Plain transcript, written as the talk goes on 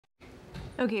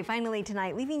Okay, finally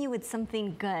tonight, leaving you with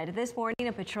something good. This morning,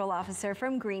 a patrol officer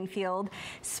from Greenfield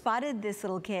spotted this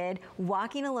little kid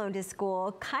walking alone to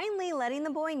school, kindly letting the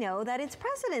boy know that it's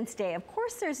President's Day. Of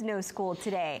course, there's no school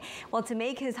today. Well, to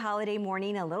make his holiday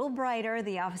morning a little brighter,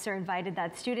 the officer invited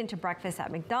that student to breakfast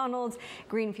at McDonald's.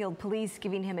 Greenfield police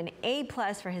giving him an A+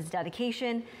 for his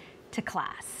dedication to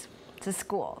class. To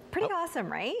school. Pretty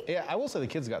awesome, right? Yeah, I will say the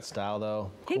kid's got style though.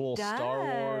 Cool Star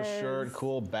Wars shirt,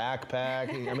 cool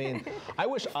backpack. I mean, I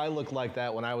wish I looked like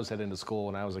that when I was heading to school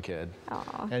when I was a kid.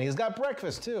 Aww. And he's got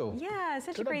breakfast too. Yeah,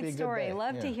 such a great story.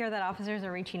 Love to hear that officers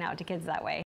are reaching out to kids that way.